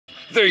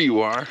There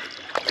you are.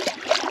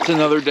 It's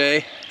another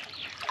day.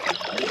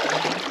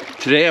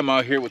 Today I'm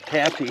out here with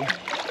Cathy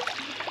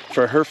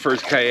for her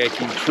first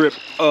kayaking trip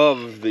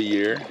of the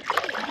year.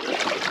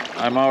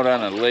 I'm out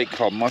on a lake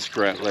called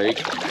Muskrat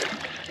Lake.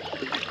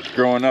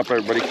 Growing up,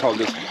 everybody called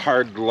this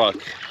Hard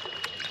Luck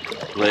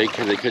Lake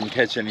because they couldn't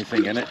catch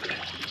anything in it.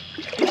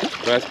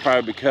 But that's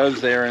probably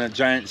because they were in a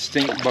giant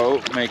stink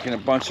boat making a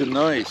bunch of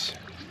noise.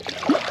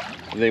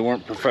 They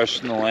weren't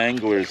professional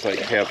anglers like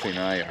Cathy and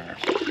I are.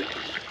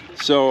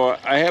 So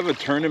I have a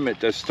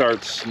tournament that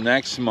starts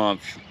next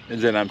month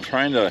that I'm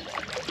trying to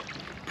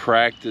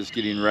practice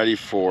getting ready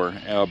for,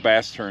 a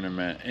bass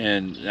tournament,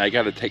 and I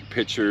got to take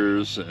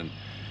pictures and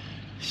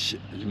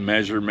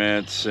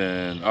measurements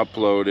and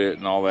upload it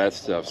and all that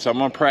stuff. So I'm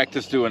gonna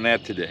practice doing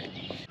that today.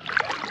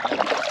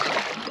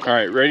 All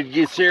right, ready to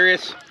get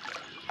serious?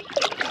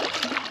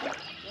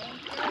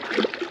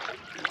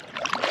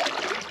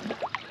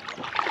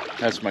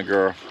 That's my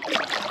girl.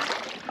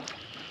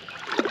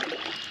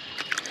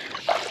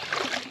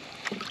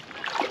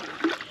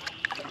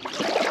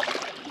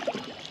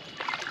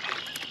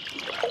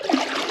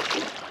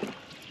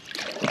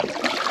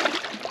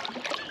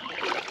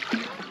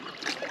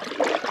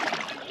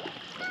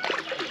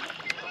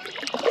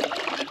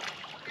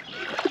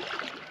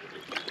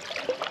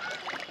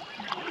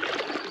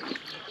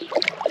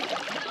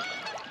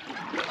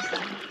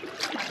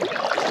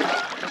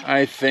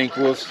 I think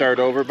we'll start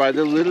over by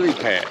the lily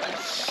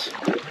pads.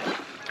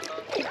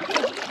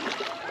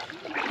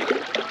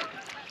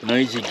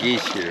 Noisy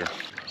geese here.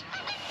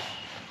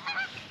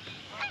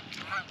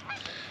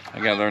 I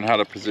gotta learn how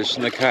to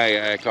position the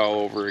kayak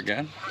all over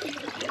again.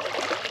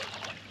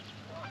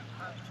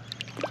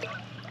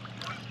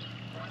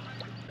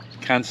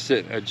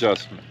 Constant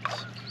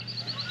adjustments.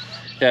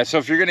 Yeah, so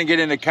if you're gonna get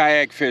into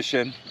kayak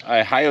fishing,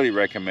 I highly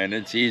recommend it.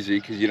 It's easy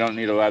because you don't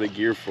need a lot of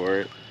gear for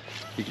it.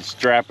 You can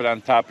strap it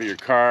on top of your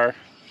car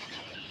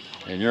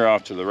and you're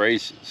off to the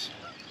races.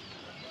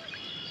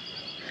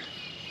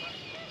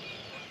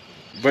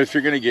 But if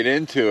you're going to get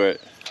into it,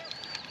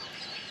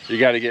 you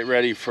got to get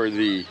ready for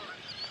the,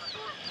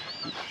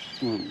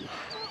 ooh,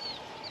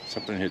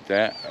 something hit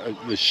that,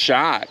 the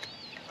shock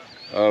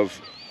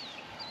of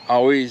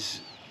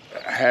always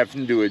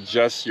having to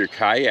adjust your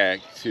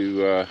kayak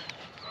to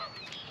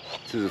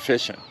the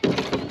fishing.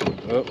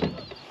 Oh,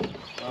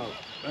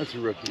 that's a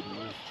rookie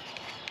move.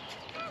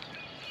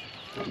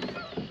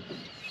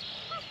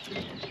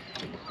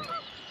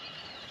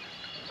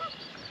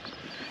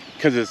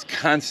 Because it's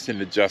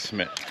constant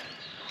adjustment.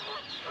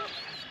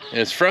 And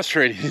it's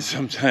frustrating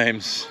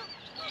sometimes,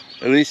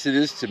 at least it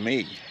is to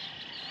me.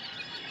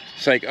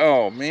 It's like,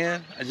 oh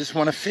man, I just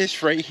want to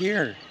fish right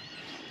here.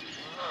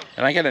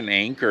 And I got an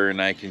anchor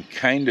and I can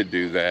kind of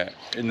do that.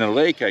 In the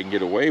lake I can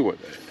get away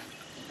with it.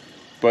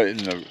 But in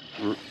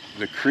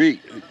the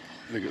creek,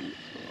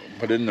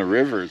 but in the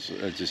rivers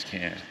I just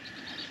can't.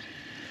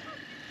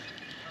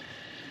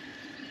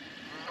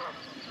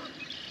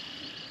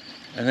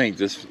 I think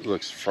this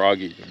looks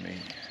froggy to me.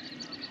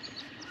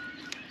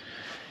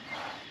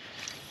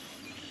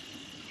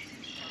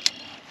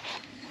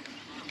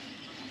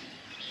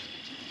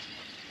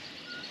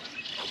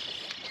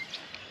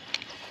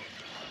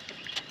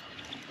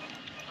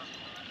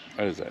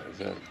 What is that? Is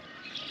that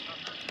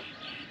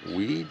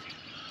weed?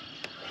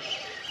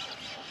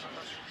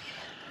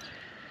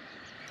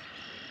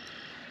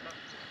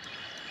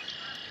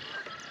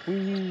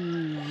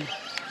 Ooh.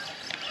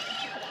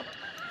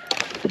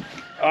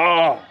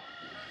 Oh!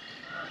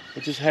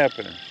 What just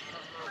happened?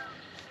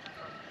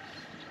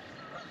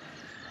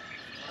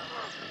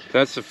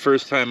 That's the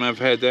first time I've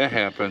had that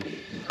happen.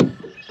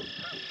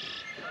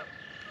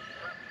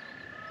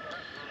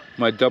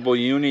 My double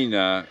uni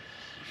knot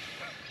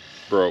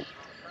broke.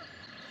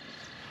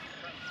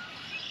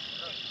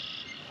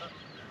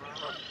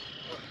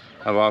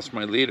 I lost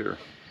my leader.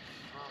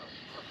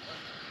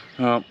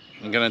 Oh,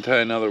 I'm gonna tie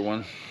another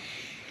one.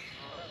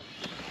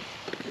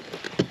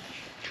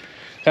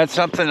 That's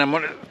something I'm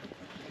gonna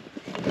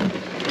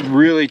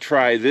really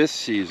try this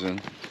season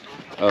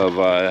of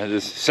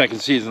this second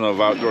season of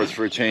Outdoors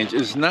for a Change,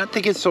 is not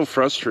to get so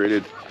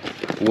frustrated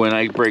when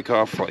I break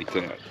off like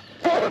that.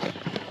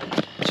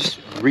 Just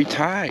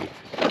retie,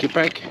 get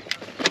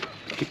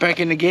back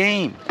in the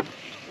game.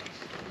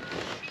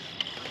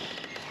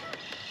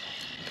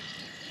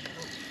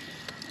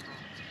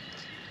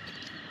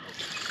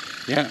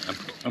 Yeah,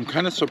 I'm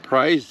kind of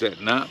surprised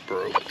that knot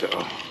broke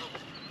though.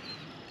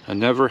 I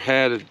never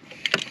had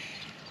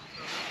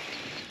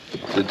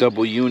the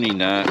double uni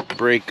knot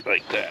break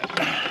like that.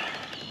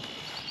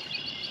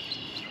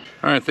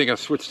 Alright, I think I'll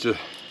switch to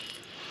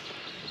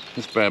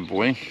this bad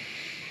boy.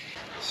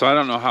 So I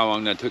don't know how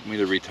long that took me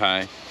to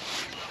retie.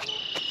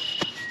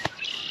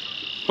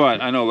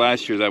 But I know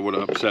last year that would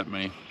have upset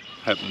me,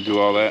 having to do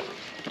all that.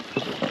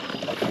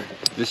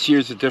 This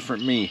year's a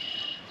different me.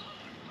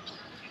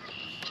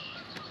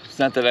 It's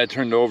not that I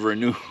turned over a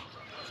new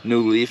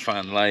leaf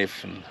on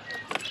life and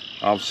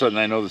all of a sudden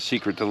I know the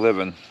secret to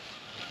living.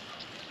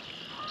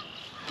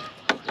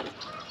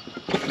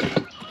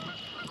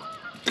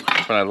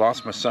 But I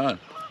lost my son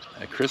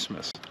at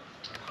Christmas.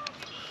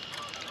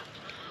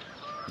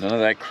 None of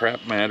that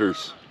crap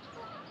matters.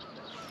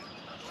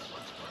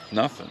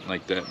 Nothing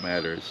like that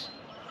matters.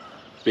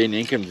 Being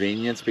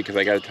inconvenienced because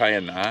I gotta tie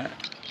a knot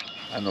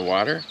on the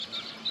water.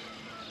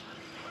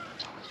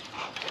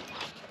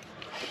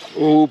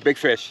 Ooh, big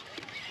fish.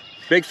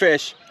 Big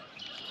fish.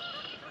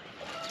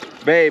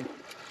 Babe,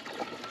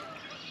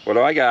 what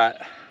do I got?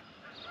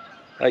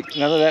 Like,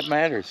 none of that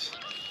matters.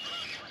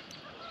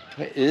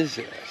 What is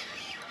it?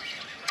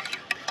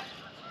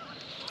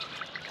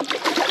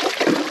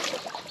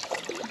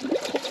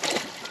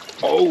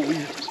 Oh,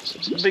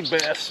 big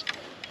bass.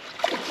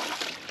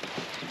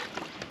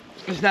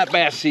 It's not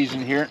bass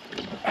season here.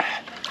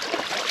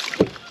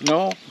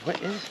 No,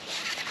 what is?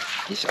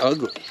 He's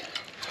ugly.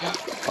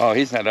 Oh,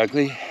 he's not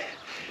ugly.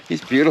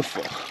 He's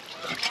beautiful.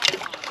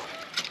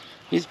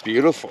 He's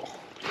beautiful.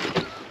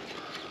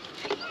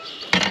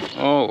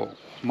 Oh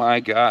my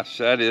gosh,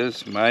 that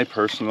is my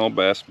personal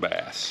best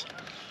bass.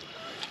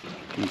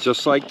 And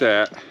just like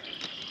that.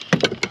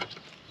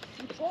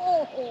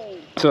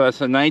 So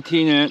that's a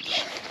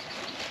 19-inch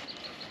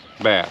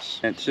bass.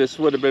 It just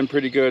would have been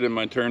pretty good in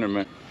my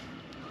tournament.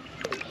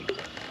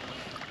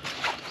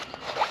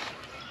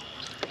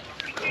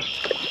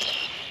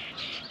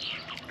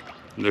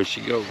 And there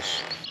she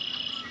goes.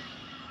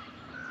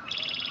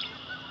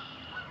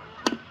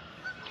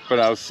 But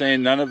I was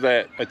saying, none of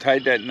that, I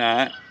tied that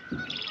knot.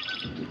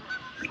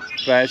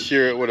 Last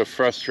year it would have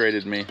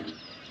frustrated me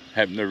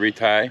having to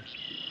retie.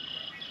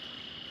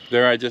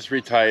 There I just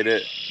retied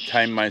it,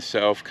 timed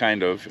myself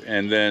kind of,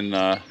 and then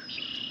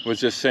was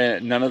just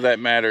saying none of that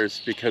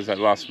matters because I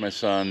lost my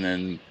son,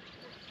 and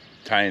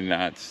tying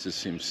knots just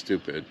seems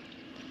stupid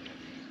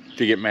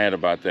to get mad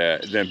about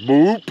that. And then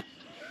boop!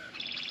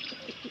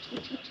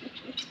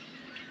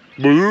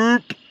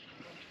 Boop!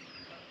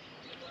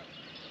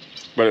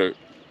 But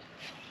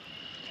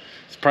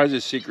it's probably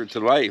the secret to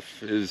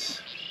life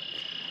is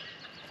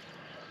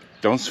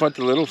don't sweat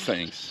the little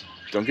things.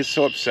 Don't get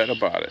so upset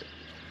about it.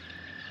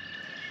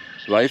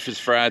 Life is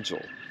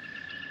fragile.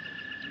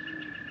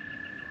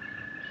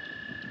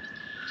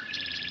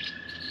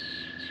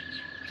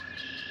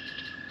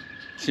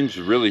 Seems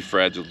really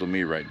fragile to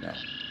me right now.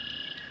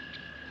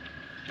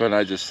 But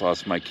I just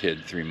lost my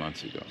kid 3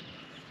 months ago.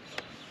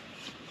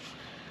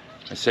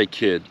 I say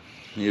kid,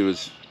 he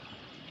was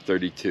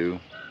 32.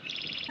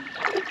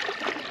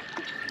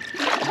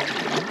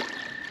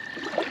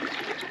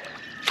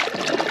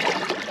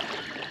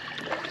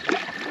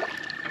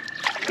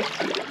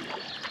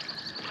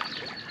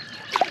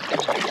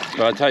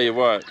 But I'll tell you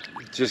what,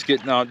 just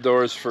getting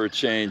outdoors for a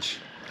change.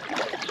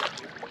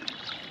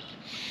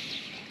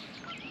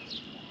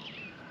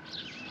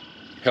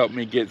 Helped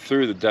me get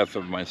through the death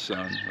of my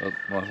son.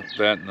 Well,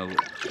 that and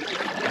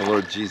the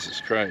Lord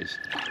Jesus Christ.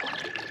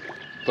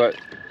 But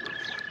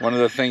one of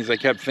the things I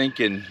kept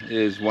thinking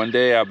is one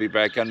day I'll be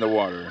back on the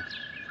water.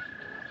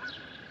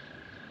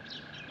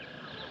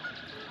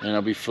 And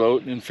I'll be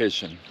floating and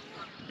fishing.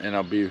 And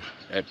I'll be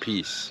at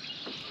peace.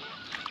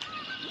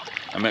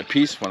 I'm at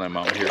peace when I'm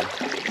out here.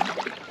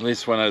 At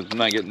least when I'm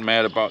not getting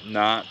mad about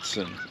knots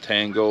and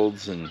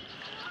tangles and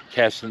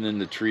casting in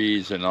the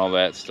trees and all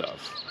that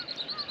stuff.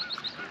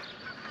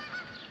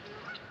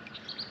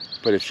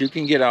 But if you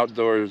can get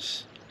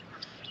outdoors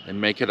and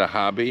make it a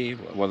hobby,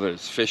 whether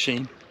it's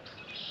fishing,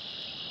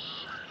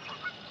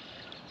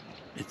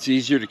 it's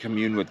easier to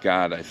commune with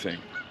God, I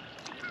think.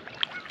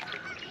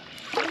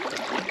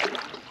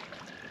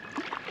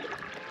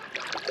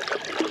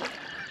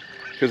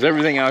 Because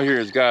everything out here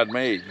is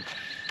God-made.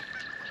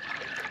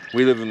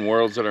 We live in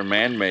worlds that are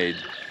man-made.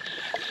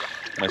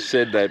 I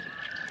said that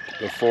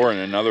before in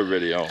another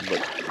video, but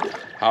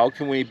how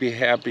can we be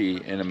happy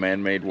in a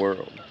man-made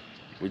world?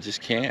 We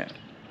just can't.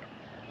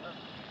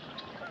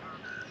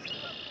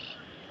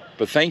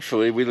 But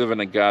thankfully, we live in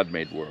a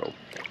God-made world.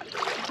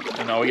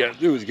 And all we gotta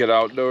do is get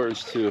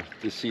outdoors to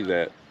see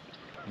that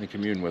and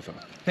commune with Him.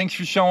 Thanks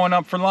for showing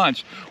up for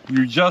lunch.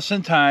 You're just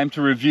in time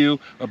to review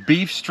a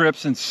beef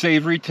strips and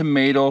savory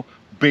tomato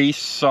base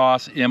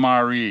sauce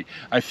MRE.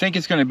 I think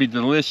it's gonna be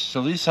delicious.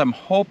 At least I'm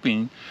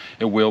hoping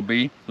it will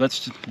be.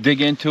 Let's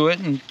dig into it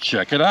and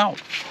check it out.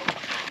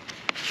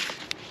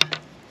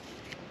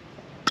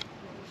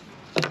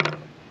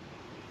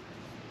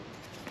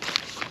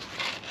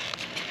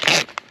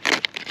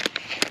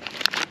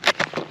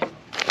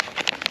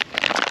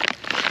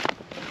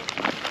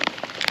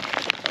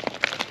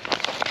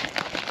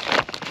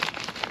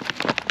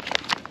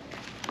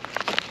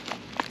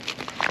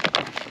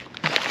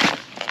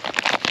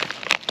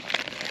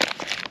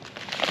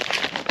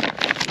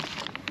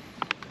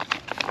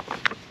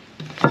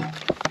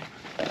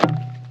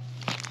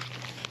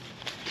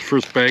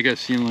 First bag I've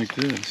seen like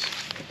this.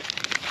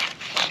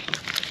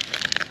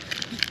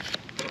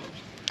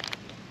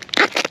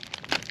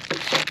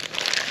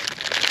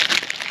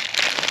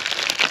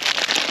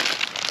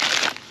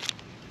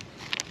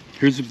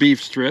 Here's the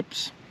beef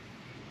strips.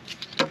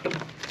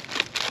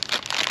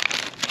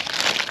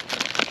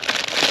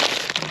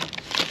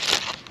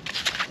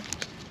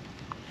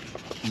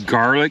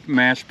 Garlic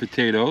mashed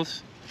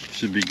potatoes.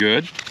 Should be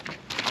good,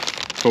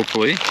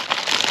 hopefully.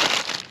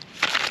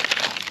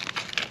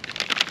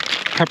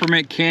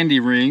 peppermint candy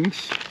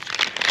rings.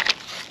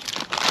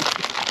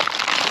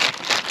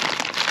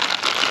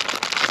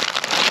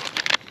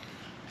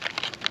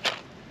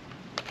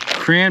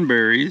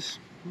 Cranberries.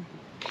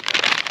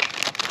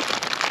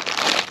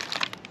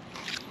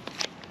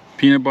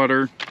 Peanut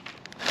butter.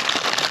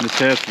 This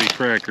has to be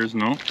crackers,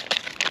 no.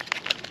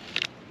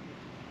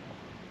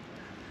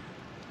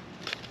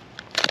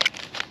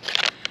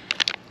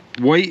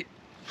 White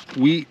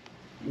wheat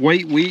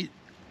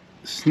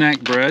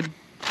snack bread.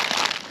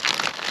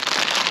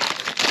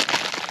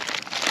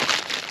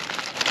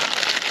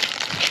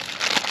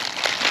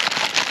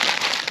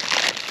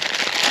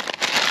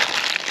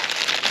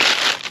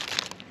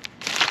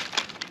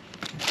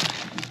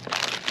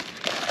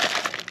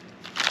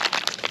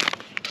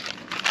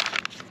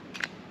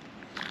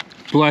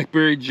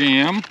 Blackberry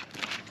jam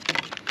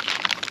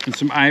and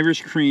some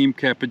Irish cream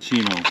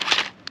cappuccino.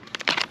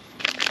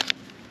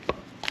 All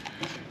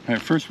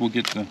right, first we'll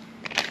get the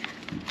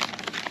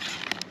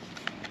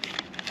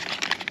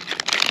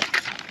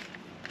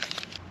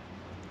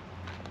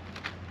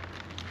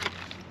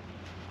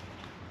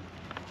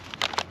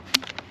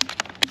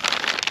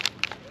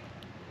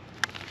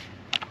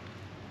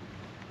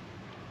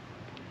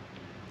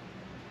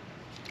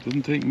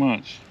doesn't take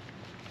much.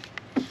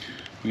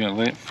 We gotta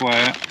lay it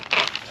flat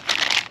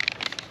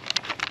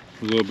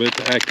a little bit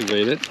to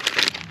activate it.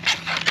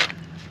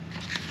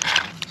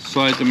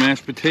 Slide the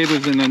mashed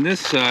potatoes in on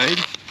this side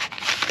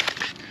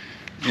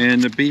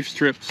and the beef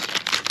strips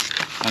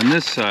on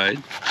this side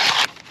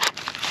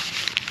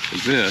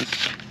like this,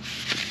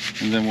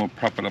 and then we'll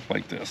prop it up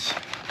like this.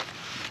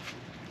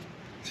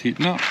 It's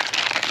heating up.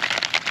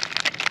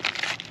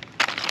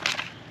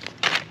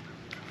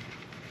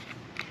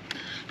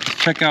 Let's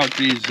check out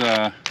these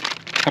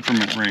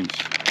peppermint rings.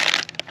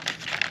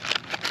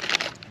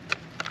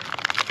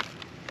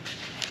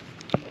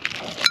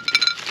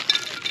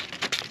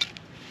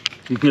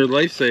 They're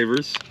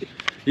lifesavers. It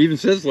even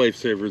says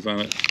lifesavers on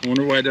it. I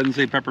wonder why it doesn't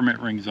say peppermint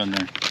rings on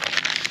there.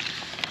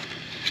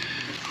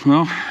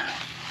 Well,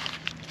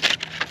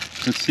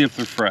 let's see if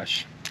they're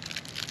fresh.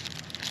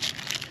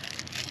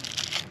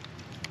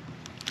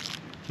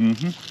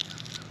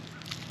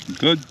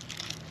 Good.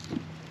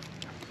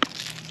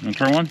 Want to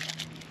try one?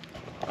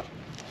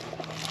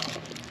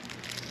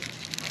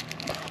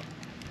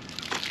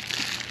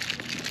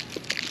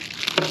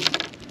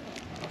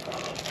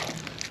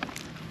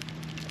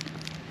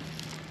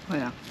 Oh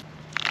yeah.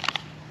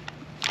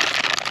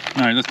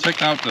 All right, let's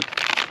check out the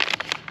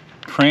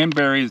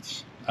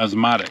cranberries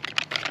osmotic.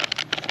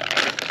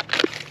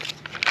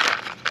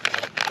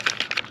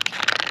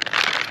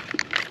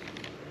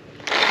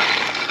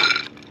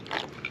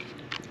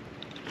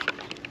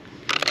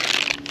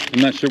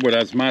 I'm not sure what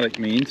osmotic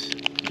means.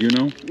 Do you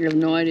know? You have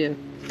no idea.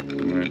 All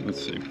right,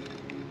 let's see.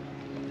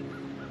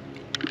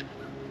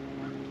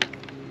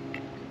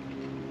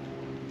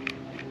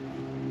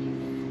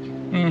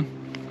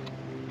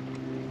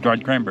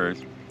 Dried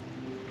cranberries.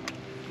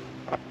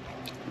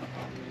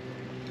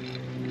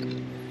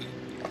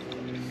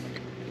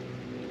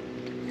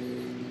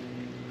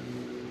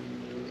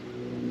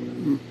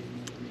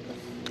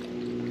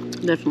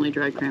 Definitely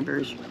dried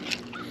cranberries.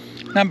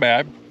 Not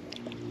bad.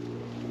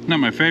 Not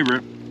my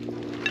favorite,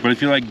 but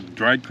if you like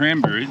dried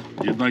cranberries,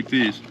 you'd like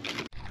these.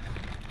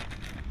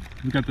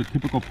 We got the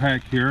typical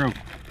pack here of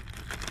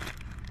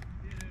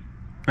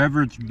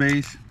beverage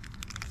base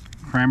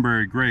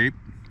cranberry grape.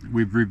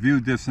 We've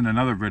reviewed this in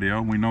another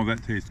video. We know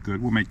that tastes good.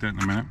 We'll make that in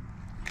a minute.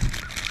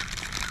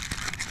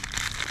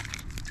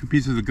 2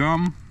 pieces of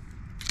gum.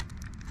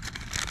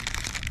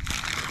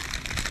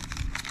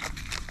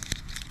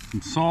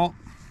 Some salt.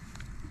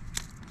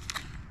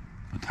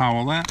 A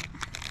towelette.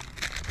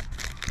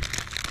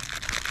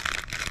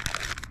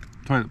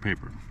 Toilet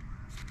paper.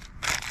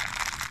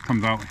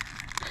 Comes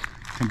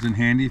in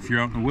handy if you're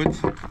out in the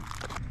woods.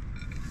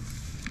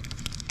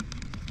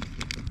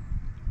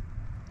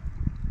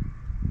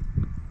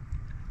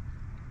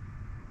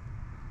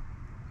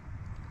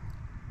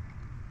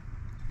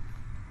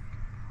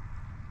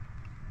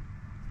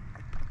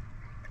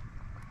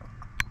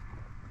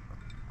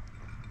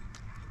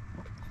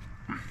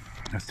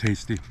 That's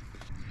tasty.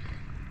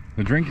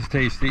 The drink is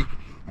tasty.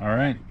 All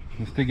right,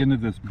 let's dig into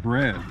this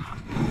bread.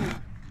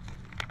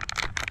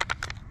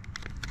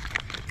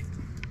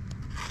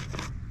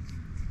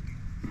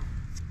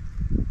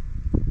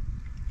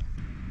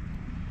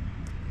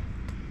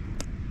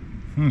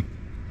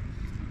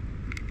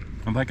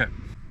 I like it.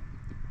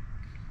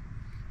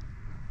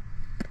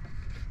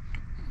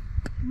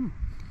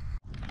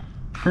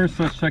 First,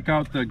 let's check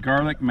out the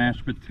garlic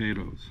mashed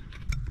potatoes.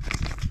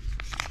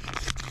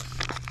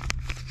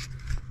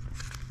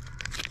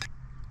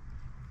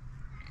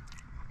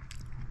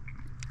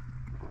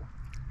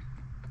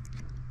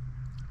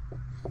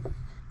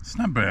 It's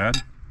not bad.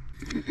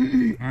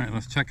 All right,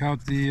 let's check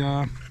out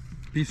the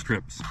beef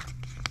strips.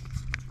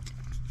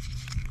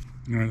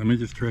 All right, let me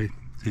just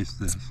taste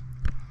this.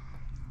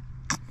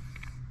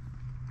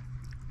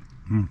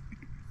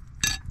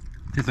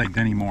 Tastes like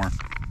Denny Moore.